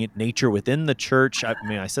ongoing nature within the church, I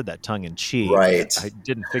mean, I said that tongue in cheek. Right. I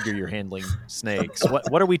didn't figure you're handling snakes.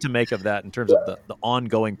 What are we to make of that in terms of the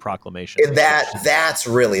ongoing proclamation? And that's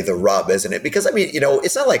really the rub, isn't it? Because, I mean,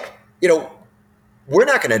 it's not like, we're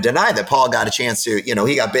not going to deny that Paul got a chance to,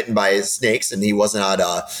 he got bitten by snakes and he was not,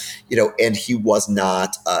 and he was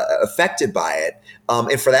not affected by it.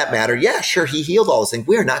 And for that matter, yeah, sure, he healed all those things.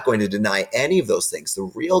 We are not going to deny any of those things. The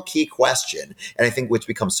real key question, and I think which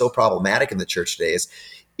becomes so problematic in the church today,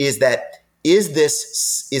 is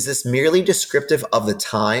this merely descriptive of the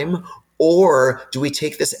time, or do we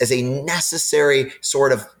take this as a necessary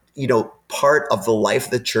sort of, part of the life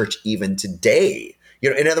of the church even today?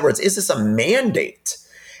 In other words, is this a mandate?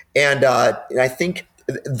 And I think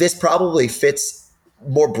this probably fits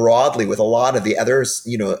more broadly with a lot of the other,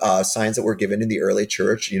 signs that were given in the early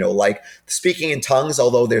church, like speaking in tongues,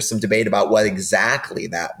 although there's some debate about what exactly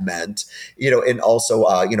that meant, and also,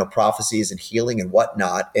 prophecies and healing and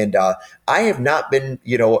whatnot. And I have not been,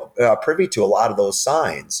 privy to a lot of those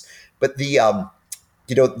signs. But the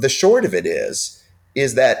short of it is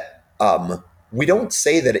that we don't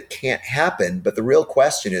say that it can't happen, but the real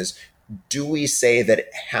question is, do we say that it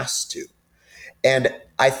has to? And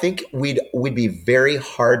I think we'd be very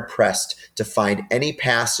hard pressed to find any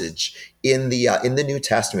passage in the New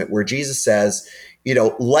Testament where Jesus says,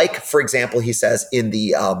 like, for example, he says in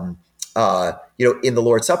the in the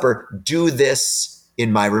Lord's Supper, do this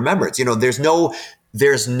in my remembrance.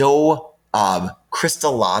 There's no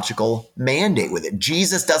Christological mandate with it.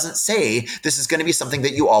 Jesus doesn't say this is going to be something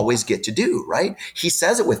that you always get to do, right? He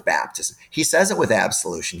says it with baptism. He says it with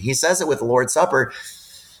absolution. He says it with the Lord's Supper.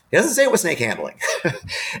 He doesn't say it with snake handling.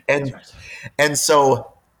 and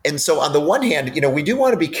so on the one hand, we do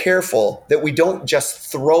want to be careful that we don't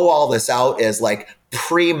just throw all this out as like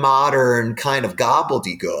pre-modern kind of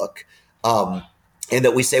gobbledygook, and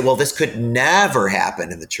that we say, well, this could never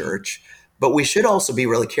happen in the church. But we should also be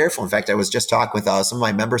really careful. In fact, I was just talking with some of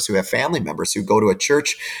my members who have family members who go to a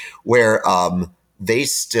church where they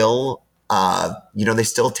still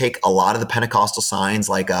take a lot of the Pentecostal signs,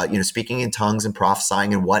 like, speaking in tongues and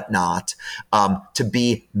prophesying and whatnot, to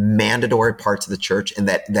be mandatory parts of the church, and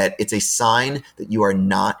that it's a sign that you are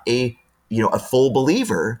not a full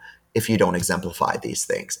believer if you don't exemplify these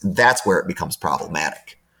things. And that's where it becomes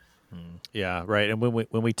problematic. Yeah, right. And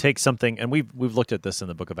when we take something, and we've looked at this in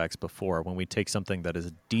the book of Acts before, when we take something that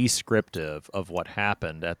is descriptive of what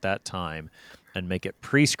happened at that time and make it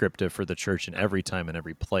prescriptive for the church in every time and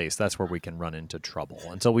every place, that's where we can run into trouble.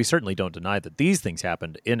 And so we certainly don't deny that these things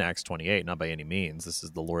happened in Acts 28, not by any means. This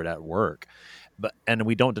is the Lord at work. And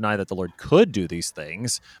we don't deny that the Lord could do these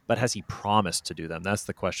things, but has he promised to do them? That's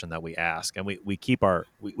the question that we ask. And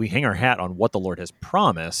we hang our hat on what the Lord has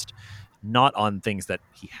promised, not on things that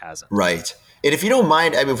he hasn't. Right. And if you don't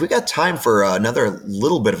mind, if we got time for another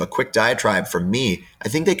little bit of a quick diatribe from me, I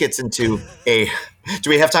think that gets into do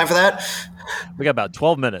we have time for that? We got about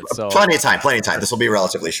 12 minutes. So Plenty of time. This will be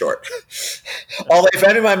relatively short. Although if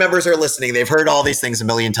any of my members are listening, they've heard all these things a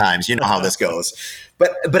million times. You know how this goes.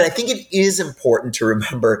 But I think it is important to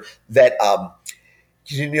remember that,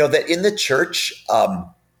 that in the church,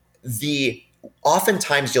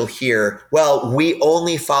 oftentimes you'll hear, well, we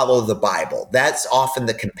only follow the Bible. That's often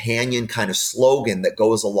the companion kind of slogan that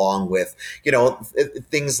goes along with,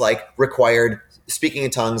 things like required speaking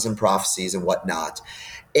in tongues and prophecies and whatnot.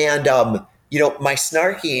 And, my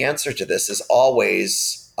snarky answer to this is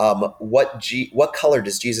always, what color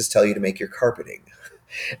does Jesus tell you to make your carpeting?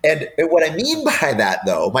 And what I mean by that,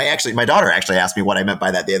 though, my daughter actually asked me what I meant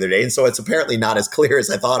by that the other day. And so it's apparently not as clear as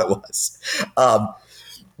I thought it was.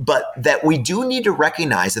 But that we do need to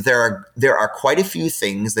recognize that there are quite a few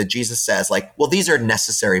things that Jesus says, like, well, these are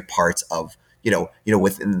necessary parts of,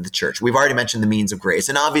 within the church. We've already mentioned the means of grace.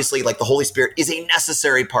 And obviously, like, the Holy Spirit is a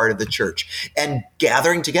necessary part of the church, and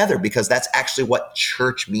gathering together, because that's actually what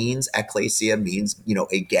church means. Ecclesia means,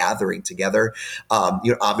 a gathering together.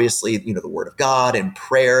 Obviously, the word of God and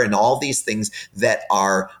prayer and all these things that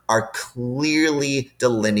are clearly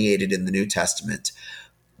delineated in the New Testament.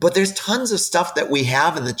 But there's tons of stuff that we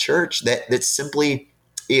have in the church that simply,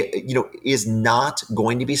 is not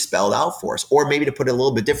going to be spelled out for us. Or maybe to put it a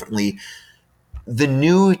little bit differently, the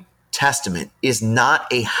New Testament is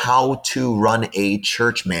not a how to run a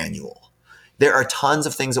church manual. There are tons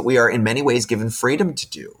of things that we are in many ways given freedom to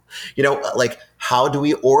do. Like, how do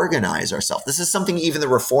we organize ourselves? This is something even the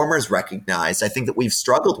reformers recognized, I think, that we've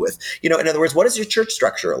struggled with. In other words, what does your church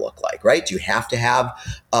structure look like, right? Do you have to have,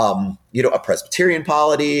 a Presbyterian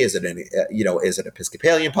polity? Is it is it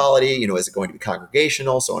Episcopalian polity? Is it going to be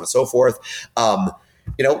congregational, so on and so forth?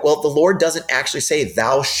 Well, the Lord doesn't actually say,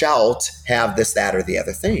 thou shalt have this, that, or the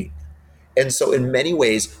other thing. And so in many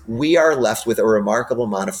ways, we are left with a remarkable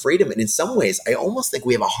amount of freedom. And in some ways, I almost think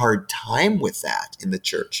we have a hard time with that in the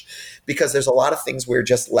church, because there's a lot of things we're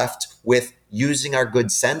just left with using our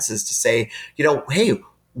good senses to say, hey,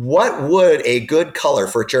 what would a good color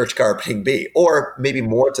for church carpeting be? Or maybe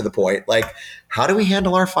more to the point, like, how do we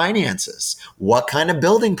handle our finances? What kind of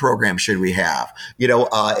building program should we have?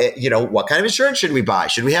 What kind of insurance should we buy?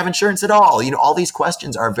 Should we have insurance at all? All these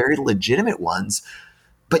questions are very legitimate ones,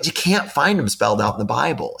 but you can't find them spelled out in the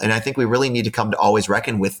Bible. And I think we really need to come to always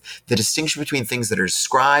reckon with the distinction between things that are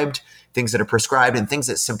described, things that are prescribed, and things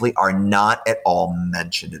that simply are not at all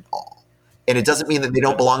mentioned at all. And it doesn't mean that they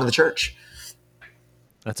don't belong in the church.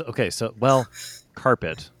 That's okay. So,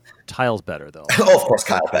 carpet, tile's better though. Oh, of course,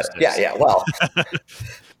 Kyle better. Yeah. Well,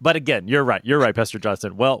 but again, you're right. You're right, Pastor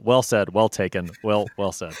Johnson. Well said. Well taken.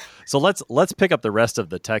 Well said. So let's pick up the rest of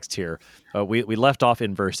the text here. We left off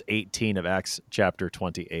in verse 18 of Acts chapter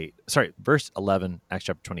 28. Sorry, verse 11, Acts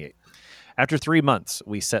chapter 28. After 3 months,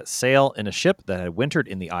 we set sail in a ship that had wintered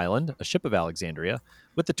in the island, a ship of Alexandria,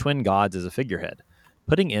 with the twin gods as a figurehead.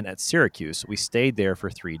 Putting in at Syracuse, we stayed there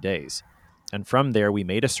for 3 days. And from there we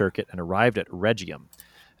made a circuit and arrived at Rhegium.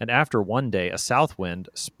 And after 1 day a south wind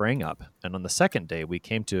sprang up, and on the second day we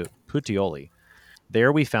came to Puteoli.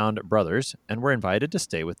 There we found brothers, and were invited to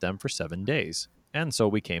stay with them for 7 days. And so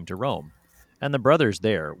we came to Rome. And the brothers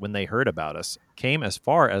there, when they heard about us, came as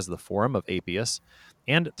far as the Forum of Appius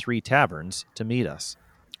and 3 taverns to meet us.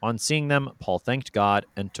 On seeing them, Paul thanked God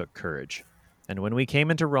and took courage. And when we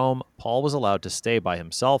came into Rome, Paul was allowed to stay by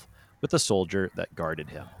himself with a soldier that guarded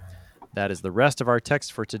him. That is the rest of our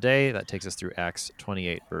text for today. That takes us through Acts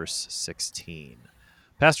 28, verse 16.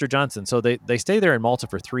 Pastor Johnson, so they stay there in Malta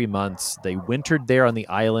for 3 months. They wintered there on the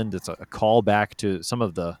island. It's a callback to some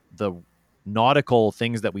of the nautical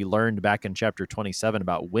things that we learned back in chapter 27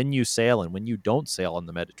 about when you sail and when you don't sail on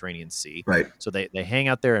the Mediterranean Sea. Right. So they hang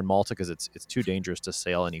out there in Malta because it's too dangerous to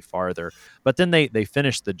sail any farther. But then they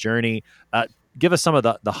finish the journey. Give us some of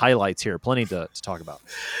the highlights here. Plenty to talk about.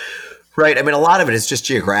 Right. I mean, a lot of it is just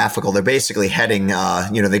geographical. They're basically heading,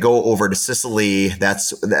 they go over to Sicily.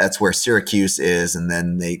 That's where Syracuse is. And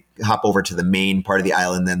then they hop over to the main part of the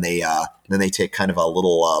island. Then they take kind of a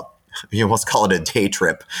little, let's call it a day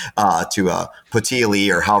trip to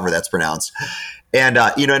Puteoli, or however that's pronounced. And,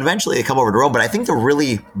 eventually they come over to Rome. But I think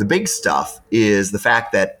the big stuff is the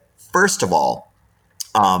fact that, first of all,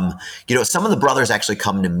 some of the brothers actually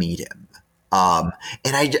come to meet him. And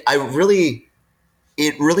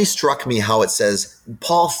it really struck me how it says,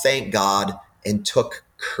 Paul thanked God and took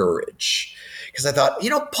courage. Because I thought,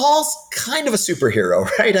 Paul's kind of a superhero,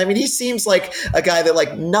 right? I mean, he seems like a guy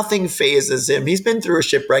that nothing phases him. He's been through a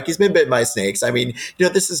shipwreck. He's been bitten by snakes. I mean,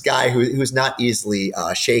 this is a guy who's not easily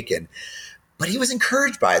shaken. But he was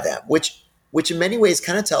encouraged by them, which in many ways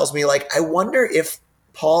kind of tells me, I wonder if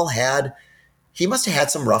Paul he must have had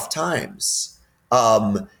some rough times.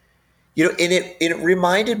 And it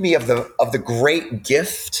reminded me of the great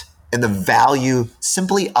gift and the value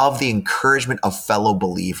simply of the encouragement of fellow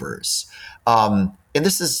believers. And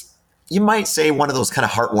this is, you might say, one of those kind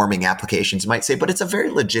of heartwarming applications, you might say, but it's a very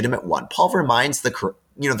legitimate one. Paul reminds the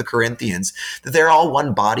Corinthians that they're all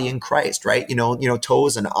one body in Christ, right?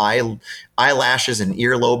 Toes and eyelashes and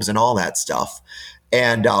earlobes and all that stuff.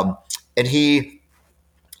 And he,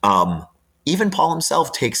 even Paul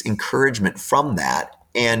himself takes encouragement from that.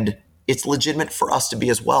 And it's legitimate for us to be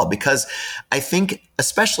as well, because I think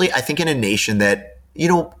in a nation that,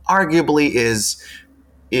 arguably is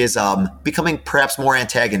becoming perhaps more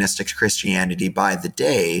antagonistic to Christianity by the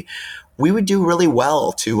day, we would do really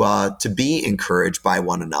well to be encouraged by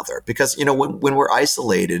one another, because, when we're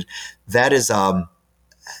isolated, that is,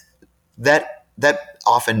 that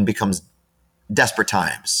often becomes desperate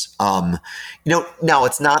times. Now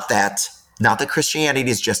it's not that Christianity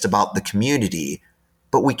is just about the community,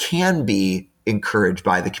 but we can be encouraged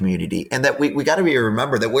by the community, and that we got to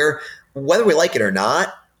remember that whether we like it or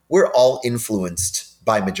not, we're all influenced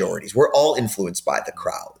by majorities. We're all influenced by the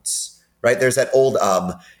crowds, right? There's that old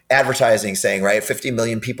advertising saying, right? 50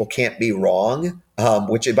 million people can't be wrong,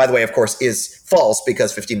 which, by the way, of course, is false,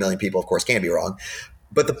 because 50 million people, of course, can be wrong.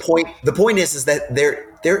 But the point is that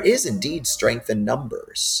there is indeed strength in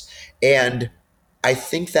numbers, and I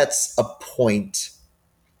think that's a point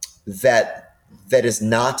that is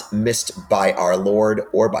not missed by our Lord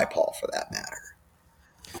or by Paul, for that matter.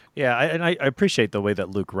 Yeah, and I appreciate the way that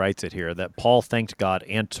Luke writes it here, that Paul thanked God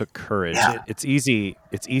and took courage. Yeah. It's easy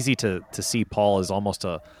to see Paul as almost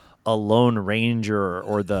a lone ranger,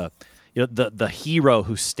 or the hero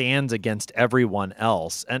who stands against everyone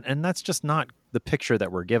else, and that's just not the picture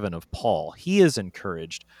that we're given of Paul. He is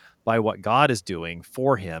encouraged by what God is doing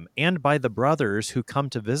for him, and by the brothers who come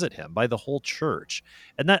to visit him, by the whole church.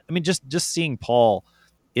 And that, I mean, just seeing Paul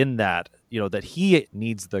in that, that he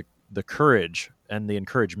needs the courage and the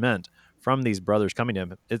encouragement from these brothers coming to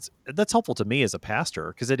him, that's helpful to me as a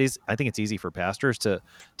pastor, because I think it's easy for pastors to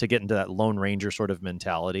get into that Lone Ranger sort of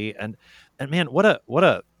mentality. And man, what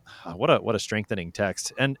a strengthening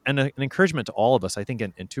text, and an encouragement to all of us, I think,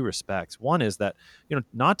 in two respects. One is that,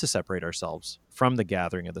 not to separate ourselves from the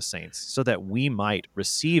gathering of the saints so that we might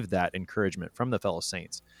receive that encouragement from the fellow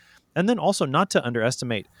saints. And then also not to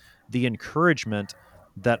underestimate the encouragement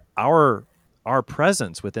that our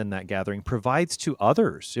presence within that gathering provides to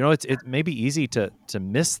others. It may be easy to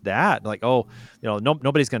miss that. Like,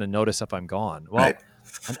 nobody's going to notice if I'm gone. Well, right.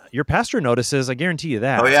 Your pastor notices, I guarantee you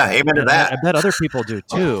that. Oh yeah, amen to that. I bet other people do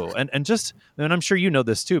too. And I'm sure you know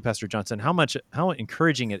this too, Pastor Johnson, how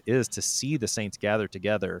encouraging it is to see the saints gather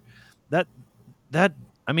together. That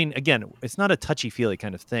I mean, again, it's not a touchy-feely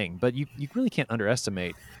kind of thing, but you really can't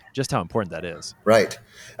underestimate just how important that is. Right.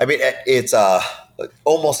 I mean, it's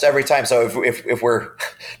almost every time. So if we're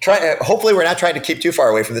trying, hopefully we're not trying to keep too far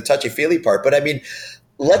away from the touchy-feely part, but I mean,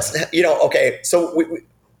 let's, okay, so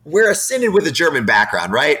we're ascended with a German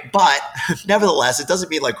background, right? But nevertheless, it doesn't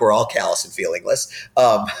mean like we're all callous and feelingless.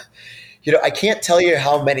 I can't tell you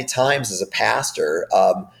how many times as a pastor,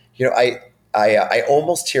 I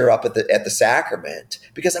almost tear up at the sacrament,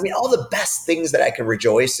 because I mean, all the best things that I can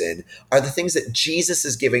rejoice in are the things that Jesus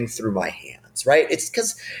is giving through my hands, right? It's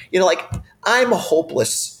because, I'm a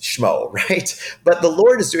hopeless schmo, right? But the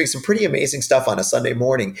Lord is doing some pretty amazing stuff on a Sunday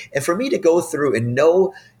morning. And for me to go through and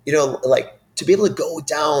know, to be able to go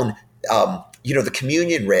down, the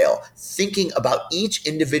communion rail, thinking about each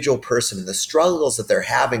individual person and the struggles that they're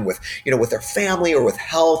having with, with their family or with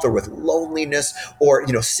health or with loneliness or,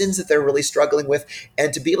 sins that they're really struggling with,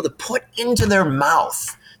 and to be able to put into their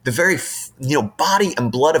mouth the very, body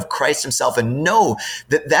and blood of Christ himself, and know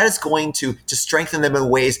that that is going to strengthen them in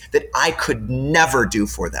ways that I could never do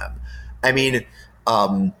for them. I mean,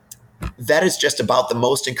 that is just about the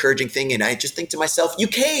most encouraging thing. And I just think to myself, you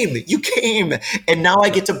came, and now I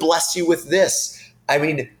get to bless you with this. I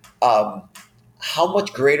mean, how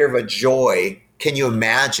much greater of a joy can you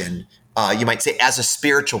imagine, you might say, as a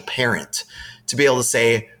spiritual parent, to be able to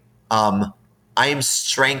say, I am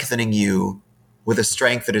strengthening you with a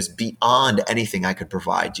strength that is beyond anything I could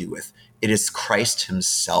provide you with. It is Christ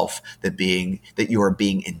himself that you are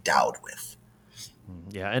being endowed with.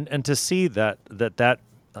 Yeah. And to see that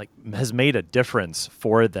like has made a difference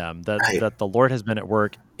for them, that the Lord has been at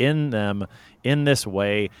work in them in this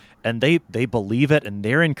way, and they believe it and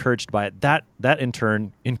they're encouraged by it. That in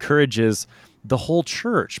turn encourages the whole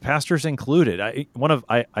church, pastors included.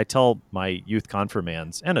 I tell my youth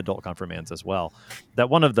confirmands and adult confirmands as well that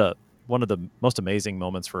one of the most amazing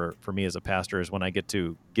moments for me as a pastor is when I get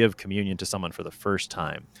to give communion to someone for the first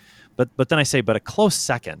time. But then I say, but a close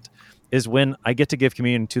second is when I get to give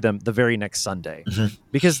communion to them the very next Sunday,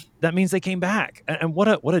 because that means they came back. And what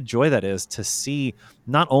a joy that is to see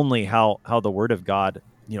not only how the Word of God,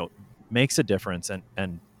 makes a difference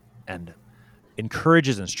and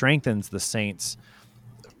encourages and strengthens the saints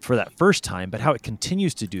for that first time, but how it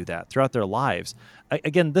continues to do that throughout their lives.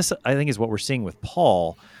 Again, this I think is what we're seeing with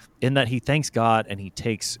Paul, in that he thanks God and he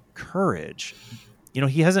takes courage.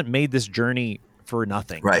 He hasn't made this journey for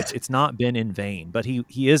nothing. Right. It's not been in vain, but he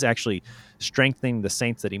is actually strengthening the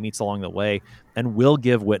saints that he meets along the way, and will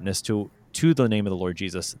give witness to the name of the Lord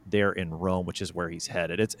Jesus there in Rome, which is where he's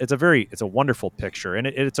headed. It's a wonderful picture, and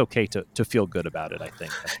it's okay to feel good about it, I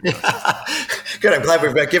think. Good. I'm glad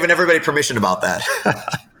we've given everybody permission about that.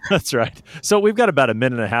 That's right. So we've got about a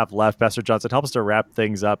minute and a half left. Pastor Johnson, help us to wrap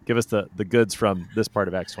things up. Give us the goods from this part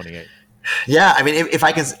of Acts 28. Yeah, I mean, if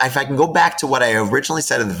I can go back to what I originally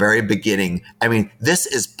said at the very beginning, I mean, this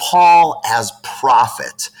is Paul as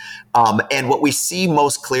prophet. And what we see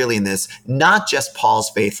most clearly in this, not just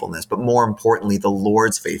Paul's faithfulness, but more importantly, the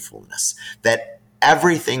Lord's faithfulness, that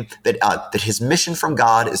everything that his mission from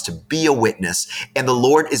God is to be a witness, and the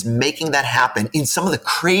Lord is making that happen in some of the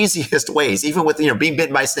craziest ways, even with being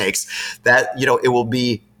bitten by snakes. That the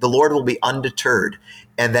Lord will be undeterred,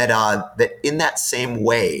 and that in that same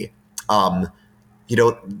way, the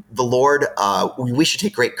Lord, we should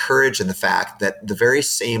take great courage in the fact that the very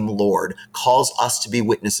same Lord calls us to be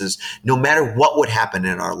witnesses, no matter what would happen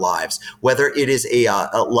in our lives, whether it is a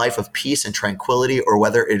life of peace and tranquility, or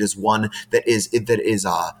whether it is one that is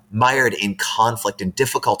mired in conflict and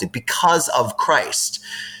difficulty because of Christ.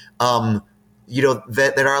 That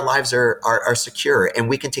our lives are secure, and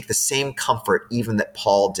we can take the same comfort even that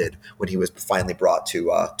Paul did when he was finally brought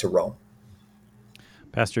to Rome.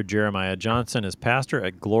 Pastor Jeremiah Johnson is pastor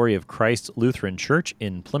at Glory of Christ Lutheran Church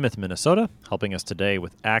in Plymouth, Minnesota, helping us today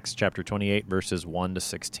with Acts chapter 28, verses 1 to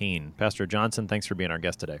 16. Pastor Johnson, thanks for being our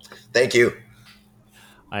guest today. Thank you.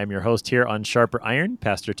 I am your host here on Sharper Iron,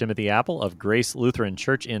 Pastor Timothy Apple of Grace Lutheran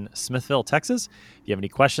Church in Smithville, Texas. If you have any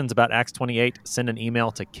questions about Acts 28, send an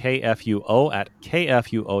email to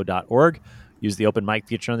kfuo@kfuo.org. Use the open mic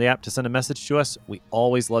feature on the app to send a message to us. We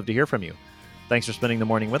always love to hear from you. Thanks for spending the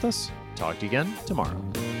morning with us. Talk to you again tomorrow.